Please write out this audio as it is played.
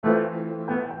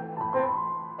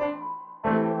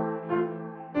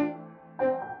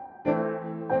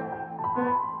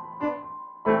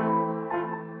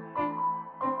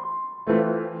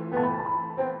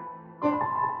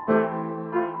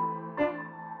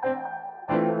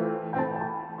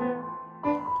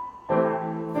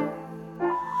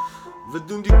We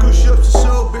doen die push-ups en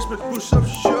zo, bitch met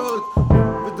push-ups show.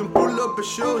 We doen pull-up en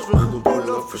shows, we doen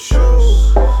pull-up voor show.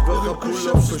 We gaan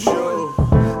push-ups voor show.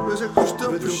 We zijn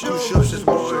push-ups voor show. Push-ups is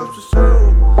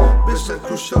mooi. Bitch zijn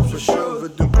push-ups voor show.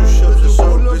 We doen push-ups en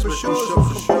zo, bitch met push-ups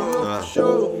voor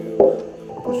show.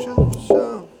 Push-ups voor show.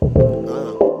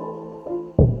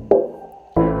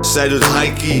 Zij doet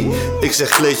high-key, ik zeg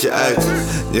kleedje uit.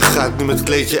 Je gaat nu met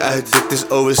kleedje uit, dit is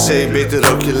OSC, beter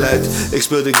rook je luid. Ik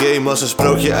speel de game als een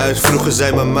sprookje uit. Vroeger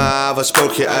zei mama, wat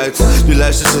spook je uit? Nu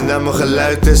luistert ze naar mijn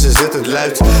geluid en ze zet het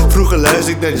luid. Vroeger luister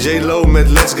ik naar J-Lo met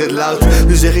Let's Get Loud.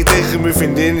 Nu zeg ik tegen mijn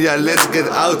vriendin, ja let's get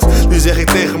out. Nu zeg ik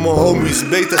tegen mijn homies,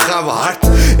 beter gaan we hard.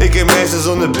 Ik heb mensen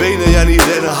zonder benen, ja niet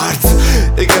rennen hard.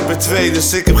 Ik heb er 2,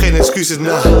 dus ik heb geen excuses,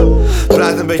 nah.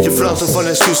 Praat een beetje Frans of van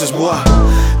excuses, moi.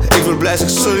 Ik word blij, zeg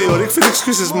sorry hoor, ik vind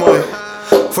excuses mooi.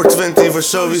 Voor 20 voor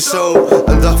sowieso,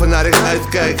 een dag waarnaar ik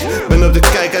uitkijk. Ben op de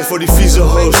kijk uit voor die vieze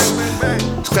hoes.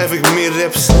 Schrijf ik meer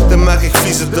raps, dan maak ik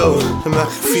vieze dough.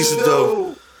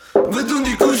 We doen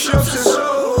die push-ups en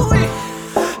zo.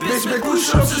 Bitch met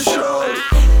push-ups en show.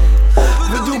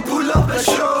 We doen pull-up en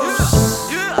shows.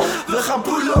 We gaan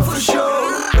pull-up voor show.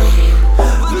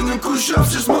 We doen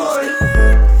push-ups is mooi.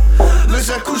 We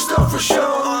zijn push-up voor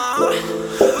show.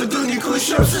 We doen die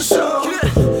push-ups en zo.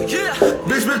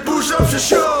 Bitch met push-ups en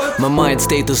show. Mijn mind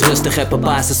status rustig, heb een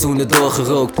paar seizoenen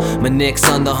doorgerookt. Maar niks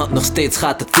aan de hand, nog steeds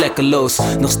gaat het vlekkeloos.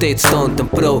 Nog steeds stoned en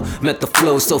pro, met de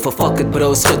flow, zo van fuck it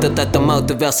bro. Schud het uit de mouw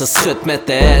terwijl ze schudt met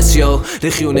de ass yo.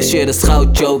 Region is shit is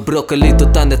goud yo, broccoli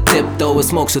tot aan de tiptoe. En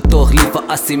smoke ze toch liever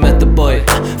assie met de boy.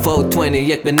 420,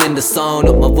 ik ben in de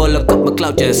zone, op mijn wolk, op mijn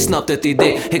cloudje, je snapt het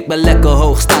idee. Ik ben lekker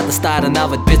hoog, sta te staren naar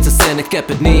wat bitches en ik heb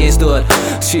het niet eens door.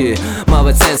 Shit, maar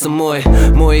wat zijn ze mooi.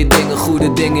 Mooie dingen,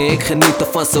 goede dingen, ik geniet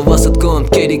ervan zoals het komt.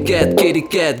 Kitty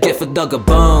cat, give a dog a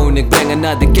bone. Ik breng haar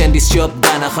naar de candy shop,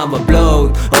 daarna gaan we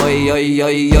bloot. Oi, oi,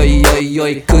 oi, oi, oi,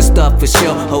 oi, kusstap voor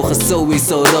show. Ogen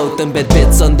sowieso rood, een bad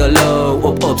bitch on the low.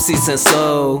 Op opties en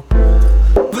zo.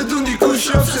 We doen die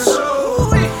push-ups en zo.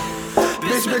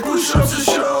 Bitch met push-ups en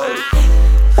show.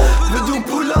 We doen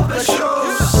pull-up en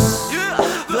shows.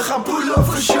 We gaan pull-up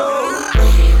voor show.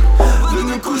 We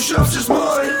doen push-ups is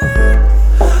mooi.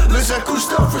 We zijn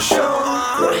kusstap voor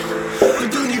show. We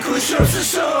doen die push-ups en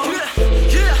zo.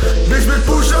 Bitch met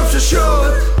push-ups en show.